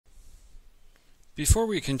Before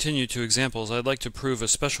we continue to examples, I'd like to prove a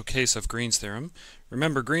special case of Green's theorem.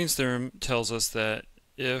 Remember, Green's theorem tells us that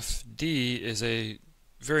if D is a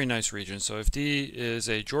very nice region, so if D is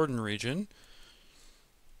a Jordan region,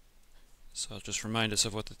 so I'll just remind us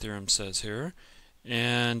of what the theorem says here,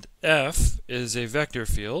 and F is a vector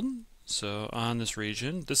field, so on this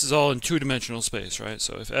region, this is all in two-dimensional space, right?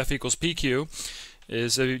 So if F equals PQ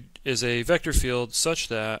is a vector field such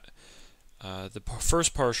that the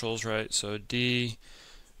first partials, right, so D,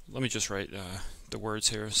 let me just write the words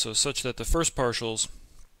here, so such that the first partials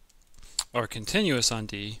are continuous on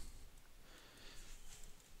D,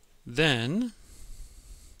 then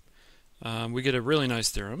we get a really nice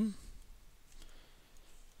theorem.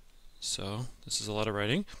 So this is a lot of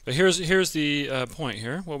writing, but here's the point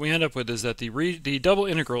here. What we end up with is that the double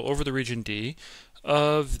integral over the region D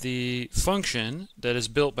of the function that is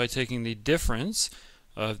built by taking the difference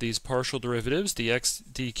of these partial derivatives, dq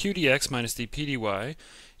dx minus dp dy,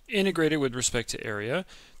 integrated with respect to area.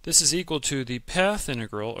 This is equal to the path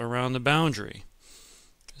integral around the boundary.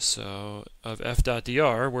 So of f dot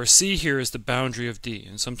dr, where c here is the boundary of D,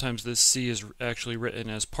 and sometimes this c is actually written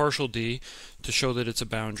as partial D to show that it's a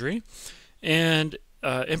boundary. And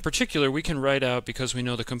in particular, we can write out, because we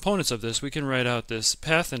know the components of this, we can write out this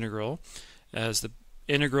path integral as the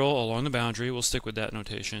integral along the boundary, we'll stick with that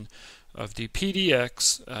notation, of dp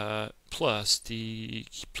dx plus d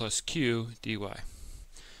plus q dy,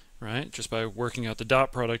 right? Just by working out the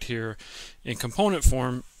dot product here in component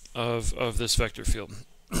form of this vector field.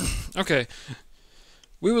 Okay,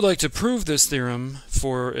 we would like to prove this theorem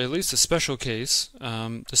for at least a special case.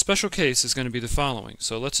 The special case is going to be the following.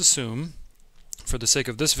 So let's assume, for the sake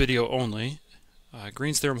of this video only,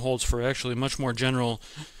 Green's theorem holds for actually much more general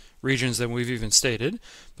regions than we've even stated,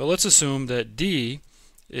 but let's assume that D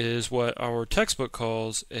is what our textbook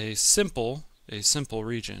calls a simple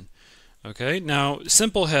region. Okay, now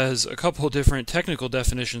simple has a couple different technical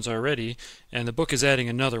definitions already, and the book is adding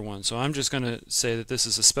another one, so I'm just going to say that this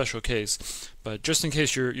is a special case, but just in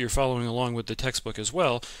case you're following along with the textbook as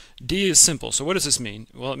well, D is simple. So what does this mean?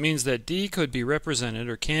 Well, it means that D could be represented,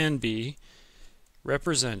 or can be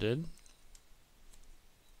represented,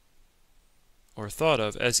 or thought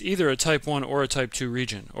of as either a type 1 or a type 2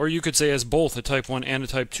 region, or you could say as both a type 1 and a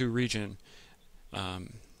type 2 region.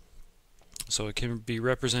 So it can be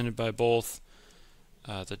represented by both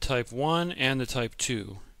the type 1 and the type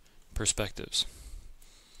 2 perspectives.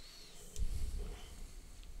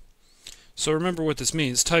 So remember what this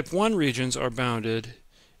means. Type 1 regions are bounded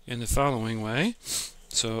in the following way.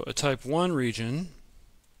 So a type 1 region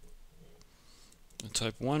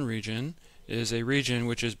is a region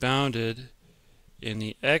which is bounded in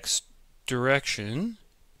the x direction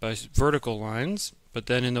by vertical lines, but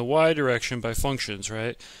then in the y direction by functions,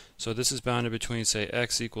 right? So this is bounded between, say,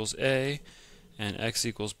 x equals a and x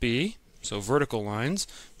equals b, so vertical lines,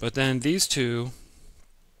 but then these two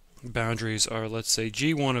boundaries are, let's say,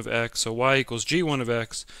 g1 of x, so y equals g1 of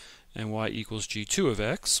x and y equals g2 of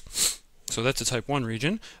x. So that's a type 1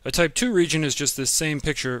 region. A type 2 region is just this same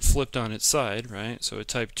picture flipped on its side, right? So a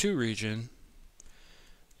type 2 region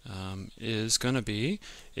is going to be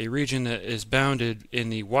a region that is bounded in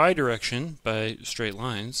the y direction by straight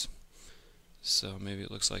lines. So maybe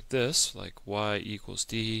it looks like this, like y equals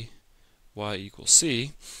d, y equals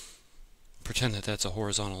c. Pretend that that's a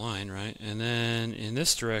horizontal line, right? And then in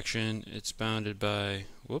this direction, it's bounded by,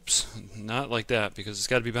 whoops, not like that, because it's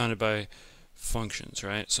got to be bounded by functions,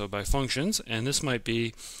 right? So by functions, and this might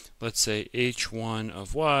be, let's say, h1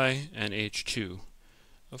 of y and h2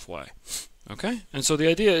 of y. Okay, and so the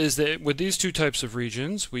idea is that with these two types of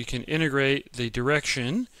regions, we can integrate the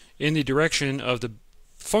direction in the direction of the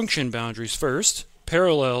function boundaries first,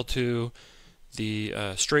 parallel to the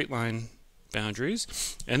straight line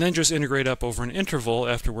boundaries, and then just integrate up over an interval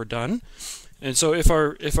after we're done. And so if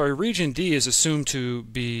our region D is assumed to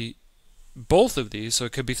be both of these, so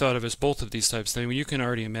it could be thought of as both of these types, then you can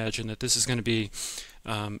already imagine that this is going to be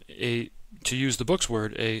to use the book's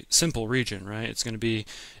word, a simple region, right? It's going to be,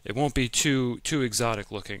 it won't be too exotic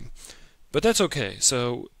looking. But that's okay.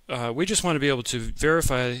 So we just want to be able to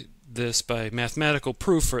verify this by mathematical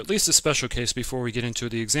proof for at least a special case before we get into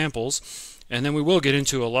the examples, and then we will get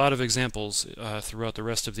into a lot of examples throughout the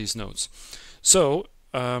rest of these notes. So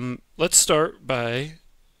let's start by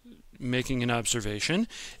making an observation.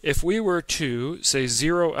 If we were to, say,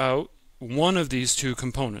 zero out one of these two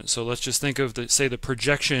components, so let's just think of the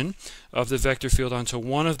projection of the vector field onto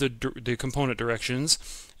one of the component directions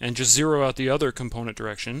and just zero out the other component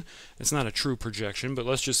direction. It's not a true projection, but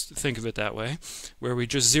let's just think of it that way, where we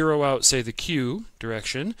just zero out, say, the q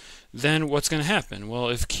direction. Then what's going to happen? Well,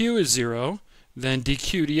 if q is 0, then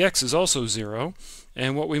dq dx is also 0.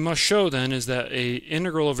 And what we must show then is that a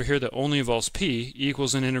integral over here that only involves p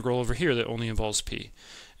equals an integral over here that only involves p.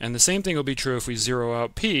 And the same thing will be true if we zero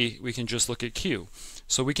out p, we can just look at q.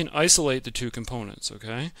 So we can isolate the two components,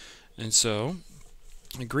 okay? And so,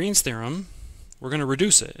 Green's theorem, we're going to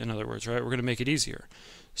reduce it, in other words, right? We're going to make it easier.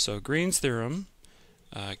 So Green's theorem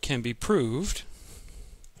can be proved.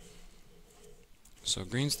 So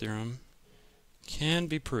Green's theorem can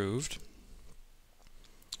be proved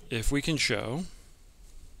if we can show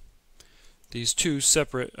these two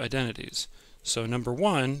separate identities. So number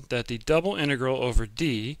one, that the double integral over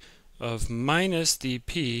d of minus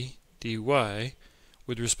dp dy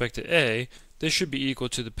with respect to a, this should be equal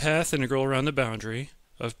to the path integral around the boundary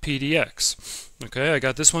of p dx. Okay, I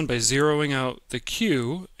got this one by zeroing out the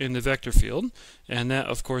q in the vector field, and that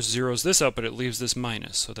of course zeroes this out, but it leaves this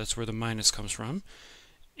minus, so that's where the minus comes from.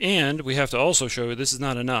 And we have to also show, this is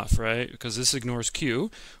not enough, right, because this ignores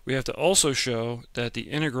q. We have to also show that the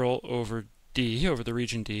integral over d, over the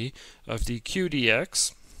region d, of dq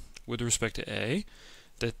dx with respect to a,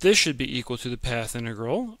 that this should be equal to the path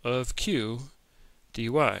integral of q dy.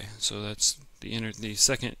 So that's the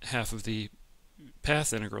second half of the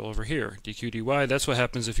path integral over here, dq dy. That's what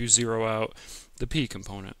happens if you zero out the p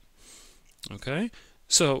component. Okay,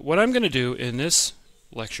 so what I'm going to do in this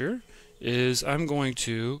lecture is I'm going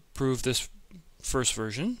to prove this first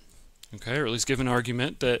version, okay, or at least give an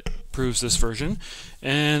argument that proves this version,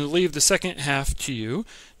 and leave the second half to you.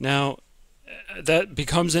 Now, that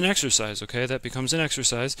becomes an exercise, okay? That becomes an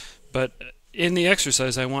exercise, but in the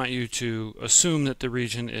exercise I want you to assume that the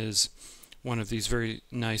region is one of these very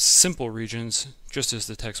nice simple regions, just as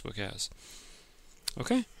the textbook has.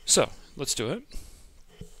 Okay, so let's do it.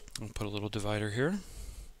 I'll put a little divider here.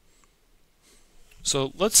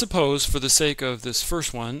 So let's suppose, for the sake of this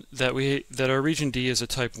first one, that our region D is a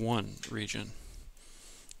type 1 region.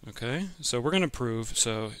 Okay, so we're going to prove,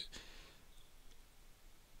 so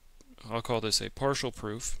I'll call this a partial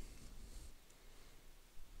proof.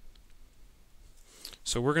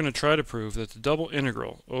 So we're going to try to prove that the double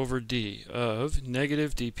integral over D of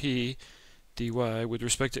negative dp dy with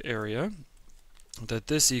respect to area, that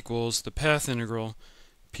this equals the path integral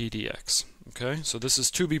p dx. Okay, so this is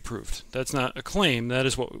to be proved. That's not a claim, that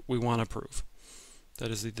is what we want to prove. That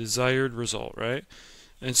is the desired result, right?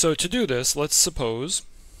 And so to do this, let's suppose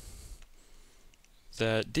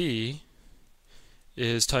that D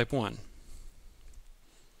is type 1.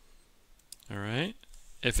 Alright,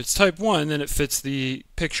 if it's type 1, then it fits the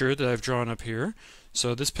picture that I've drawn up here.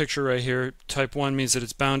 So this picture right here, type 1, means that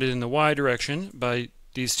it's bounded in the y direction by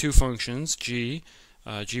these two functions, g1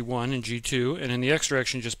 and g2, and in the x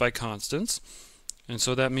direction just by constants. And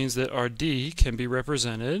so that means that our D can be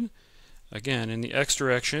represented, again, in the x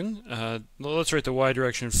direction. Let's write the y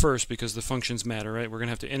direction first because the functions matter, right? We're going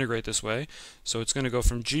to have to integrate this way. So it's going to go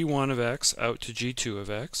from g1 of x out to g2 of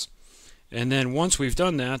x. And then once we've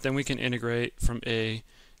done that, then we can integrate from a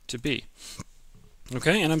to b.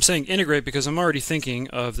 Okay, and I'm saying integrate because I'm already thinking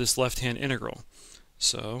of this left-hand integral.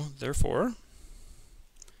 So, therefore,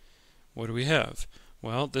 what do we have?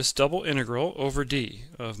 Well, this double integral over d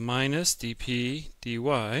of minus dp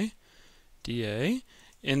dy dA,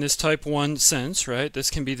 in this type 1 sense, right, this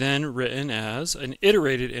can be then written as an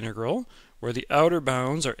iterated integral where the outer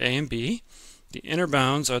bounds are a and b. The inner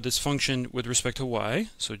bounds are this function with respect to y,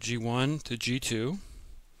 so g1 to g2.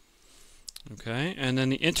 Okay, and then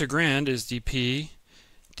the integrand is dp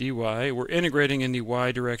dy. We're integrating in the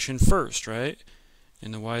y direction first, right?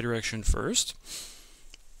 In the y direction first.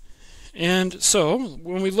 And so,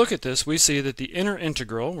 when we look at this, we see that the inner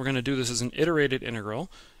integral, we're going to do this as an iterated integral.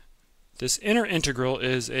 This inner integral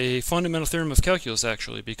is a fundamental theorem of calculus,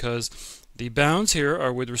 actually, because the bounds here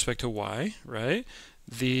are with respect to y, right?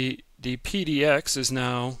 The dp dx is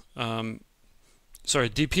now,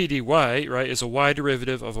 dp dy, right, is a y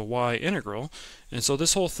derivative of a y integral. And so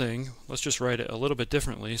this whole thing, let's just write it a little bit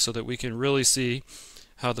differently so that we can really see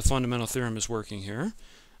how the fundamental theorem is working here.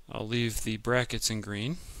 I'll leave the brackets in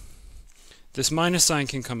green. This minus sign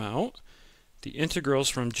can come out. The integrals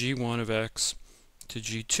from g1 of x to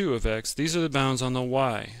g2 of x, these are the bounds on the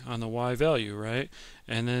y value, right?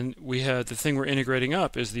 And then we have the thing we're integrating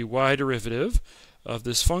up is the y derivative of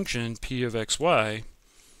this function p of xy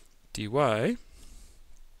dy.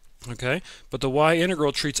 Okay, but the y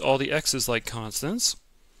integral treats all the x's like constants.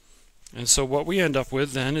 And so what we end up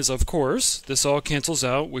with then is, of course, this all cancels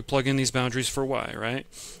out. We plug in these boundaries for y, right?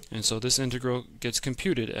 And so this integral gets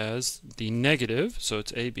computed as the negative, so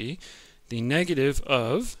it's ab, the negative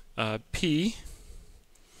of p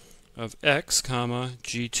of x comma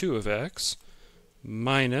g2 of x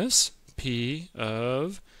minus p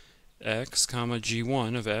of x comma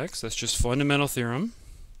g1 of x. That's just fundamental theorem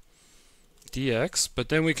dx. But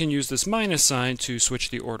then we can use this minus sign to switch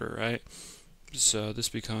the order, right? So this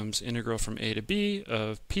becomes integral from a to b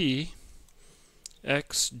of p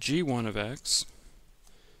x g1 of x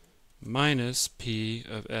minus p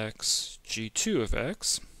of x g2 of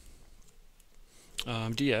x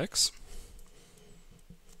dx.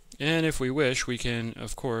 And if we wish, we can,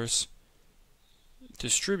 of course,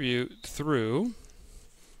 distribute through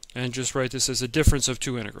and just write this as a difference of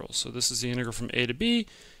two integrals. So this is the integral from a to b,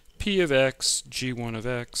 p of x g1 of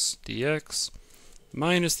x dx,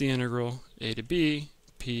 minus the integral a to b,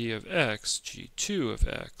 p of x g2 of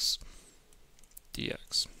x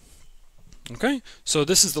dx. Okay, so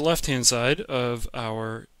this is the left-hand side of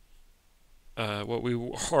our what we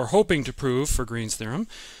are hoping to prove for Green's theorem.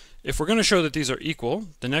 If we're going to show that these are equal,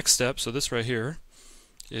 the next step, so this right here,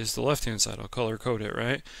 is the left-hand side. I'll color code it,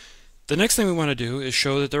 right? The next thing we want to do is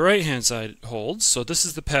show that the right-hand side holds. So this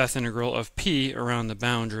is the path integral of p around the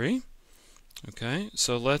boundary. Okay,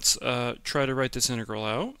 so let's try to write this integral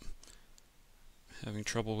out. Having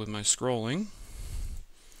trouble with my scrolling.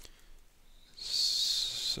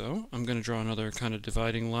 So I'm going to draw another kind of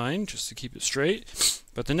dividing line just to keep it straight.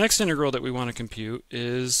 But the next integral that we want to compute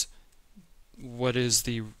is what is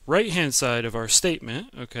the right-hand side of our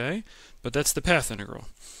statement, okay? But that's the path integral.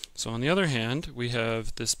 So on the other hand, we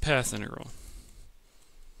have this path integral.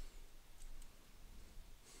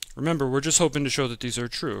 Remember, we're just hoping to show that these are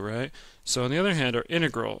true, right? So on the other hand, our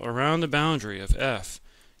integral around the boundary of f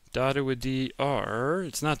dotted with dr,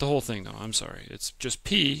 it's not the whole thing though, I'm sorry. It's just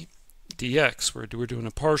p dx. We're doing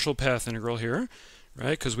a partial path integral here,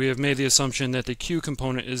 right? Because we have made the assumption that the q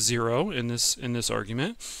component is 0 in this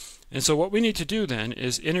argument. And so what we need to do then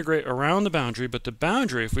is integrate around the boundary, but the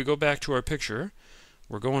boundary, if we go back to our picture,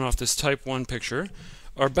 we're going off this type 1 picture,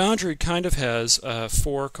 our boundary kind of has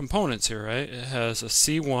 4 components here, right? It has a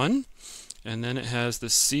C1, and then it has the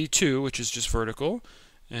C2, which is just vertical,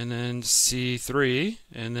 and then C3,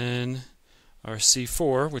 and then our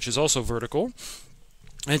C4, which is also vertical.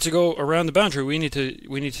 And to go around the boundary, we need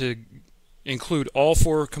to include all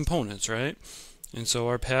 4 components, right? And so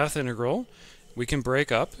our path integral, we can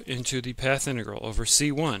break up into the path integral over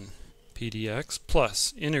C1 p dx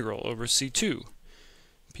plus integral over C2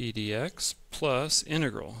 p dx plus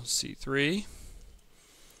integral C3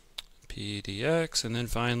 p dx, and then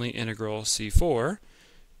finally integral C4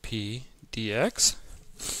 p dx.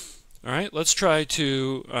 All right, let's try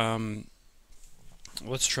to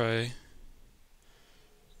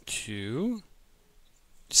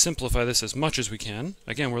simplify this as much as we can.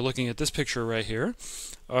 Again, we're looking at this picture right here.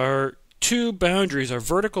 Our two boundaries are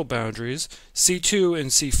vertical boundaries, C2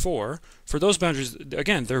 and C4. For those boundaries,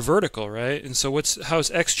 again, they're vertical, right? And so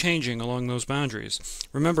how's x changing along those boundaries?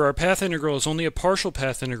 Remember, our path integral is only a partial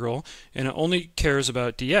path integral, and it only cares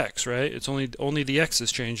about dx, right? It's only the x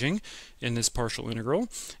is changing in this partial integral.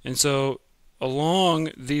 And so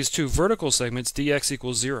along these two vertical segments, dx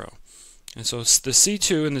equals 0. And so the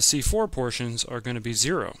C2 and the C4 portions are going to be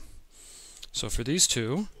 0. So for these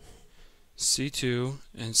two, C2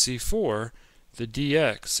 and C4, the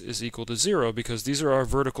dx is equal to 0 because these are our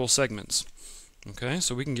vertical segments. Okay,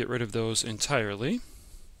 so we can get rid of those entirely.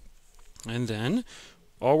 And then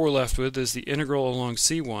all we're left with is the integral along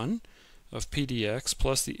C1 of p dx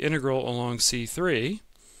plus the integral along C3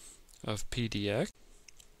 of p dx.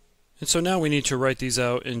 And so now we need to write these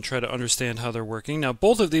out and try to understand how they're working. Now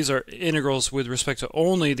both of these are integrals with respect to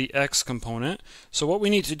only the x component. So what we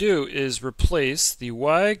need to do is replace the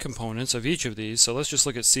y components of each of these. So let's just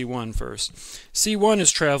look at C1 first. C1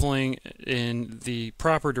 is traveling in the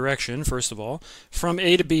proper direction, first of all, from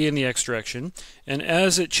A to B in the x direction. And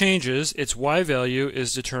as it changes, its y value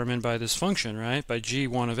is determined by this function, right? By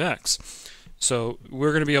g1 of x. So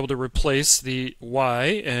we're going to be able to replace the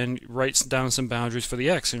y and write down some boundaries for the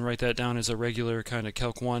x and write that down as a regular kind of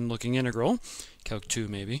Calc 1 looking integral, Calc 2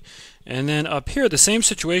 maybe. And then up here the same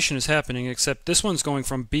situation is happening, except this one's going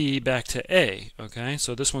from B back to A, okay?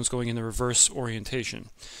 So this one's going in the reverse orientation.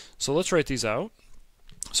 So let's write these out.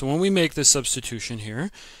 So when we make this substitution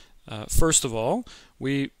here, first of all,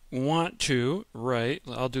 we want to write,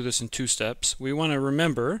 I'll do this in 2 steps, we want to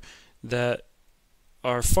remember that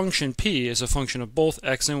our function p is a function of both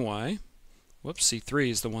x and y. Whoops, C3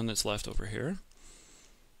 is the one that's left over here.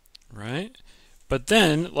 Right? But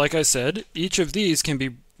then, like I said, each of these can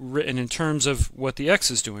be written in terms of what the x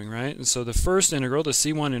is doing, right? And so the first integral, the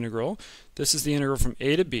C1 integral, this is the integral from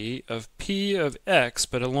a to b of p of x,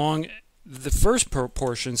 but along the first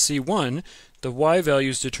portion, C1, the y value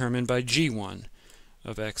is determined by g1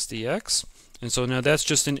 of x dx. And so now that's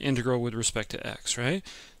just an integral with respect to x, right?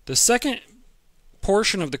 The second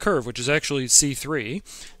portion of the curve, which is actually C3.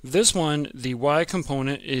 This one, the y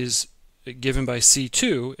component is given by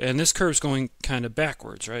C2, and this curve's going kind of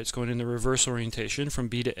backwards, right? It's going in the reverse orientation from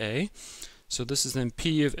B to A. So this is then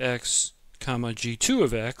P of x comma G2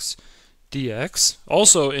 of x dx,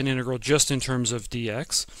 also an integral just in terms of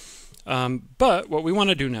dx. But what we want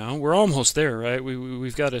to do now, we're almost there, right?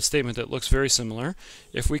 We've got a statement that looks very similar.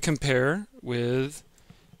 If we compare with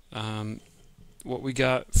what we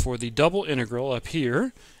got for the double integral up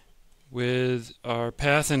here with our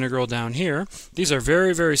path integral down here, these are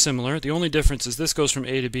very, very similar. The only difference is this goes from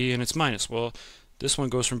A to B and it's minus. Well, this one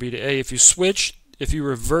goes from B to A. If you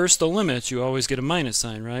reverse the limits, you always get a minus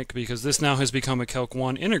sign, right? Because this now has become a Calc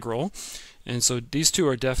 1 integral, and so these two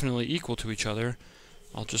are definitely equal to each other.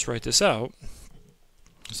 I'll just write this out.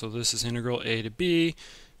 So this is integral A to B,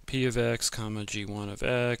 P of x comma G1 of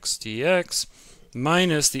x dx,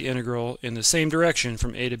 minus the integral in the same direction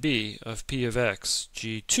from A to B of P of x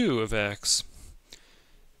G2 of x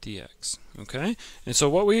dx. Okay? And so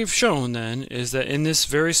what we've shown then is that in this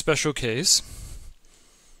very special case,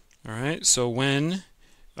 all right, so when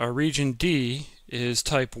our region D is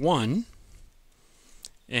type 1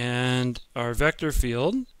 and our vector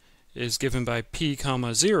field is given by p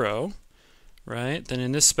comma 0, right, then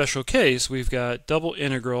in this special case we've got double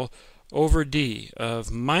integral over d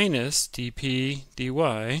of minus dp dy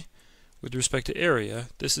with respect to area.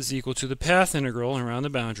 This is equal to the path integral around the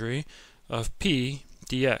boundary of p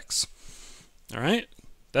dx. All right,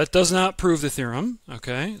 that does not prove the theorem.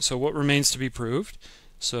 Okay, so what remains to be proved?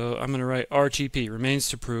 So I'm going to write RTP, remains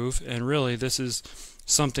to prove, and really this is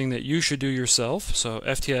something that you should do yourself. So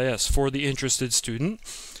FTIS, for the interested student.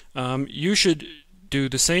 You should do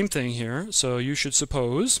the same thing here. So you should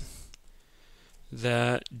suppose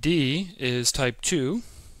that D is type 2.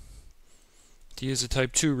 D is a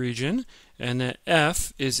type 2 region, and that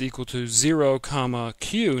F is equal to 0 comma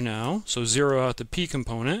Q now, so 0 out the P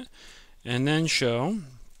component, and then show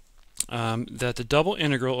that the double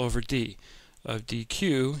integral over D of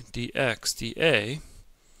dq dx dA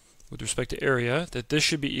with respect to area, that this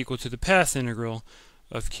should be equal to the path integral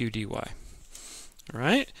of q dy. All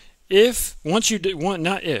right? Once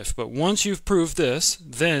you've proved this,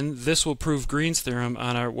 then this will prove Green's theorem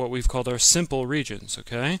on our what we've called our simple regions.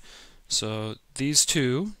 Okay? So these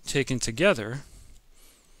two taken together.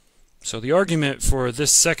 So the argument for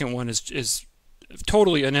this second one is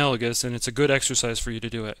totally analogous, and it's a good exercise for you to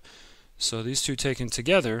do it. So these two taken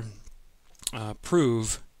together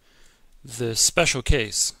prove the special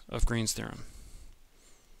case of Green's theorem.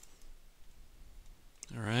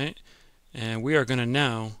 All right, and we are going to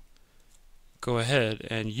now go ahead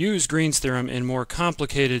and use Green's theorem in more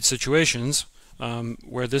complicated situations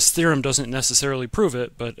where this theorem doesn't necessarily prove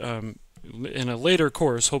it, but in a later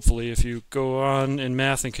course, hopefully, if you go on in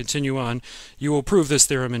math and continue on, you will prove this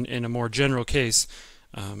theorem in a more general case,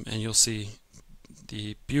 and you'll see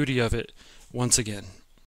the beauty of it once again.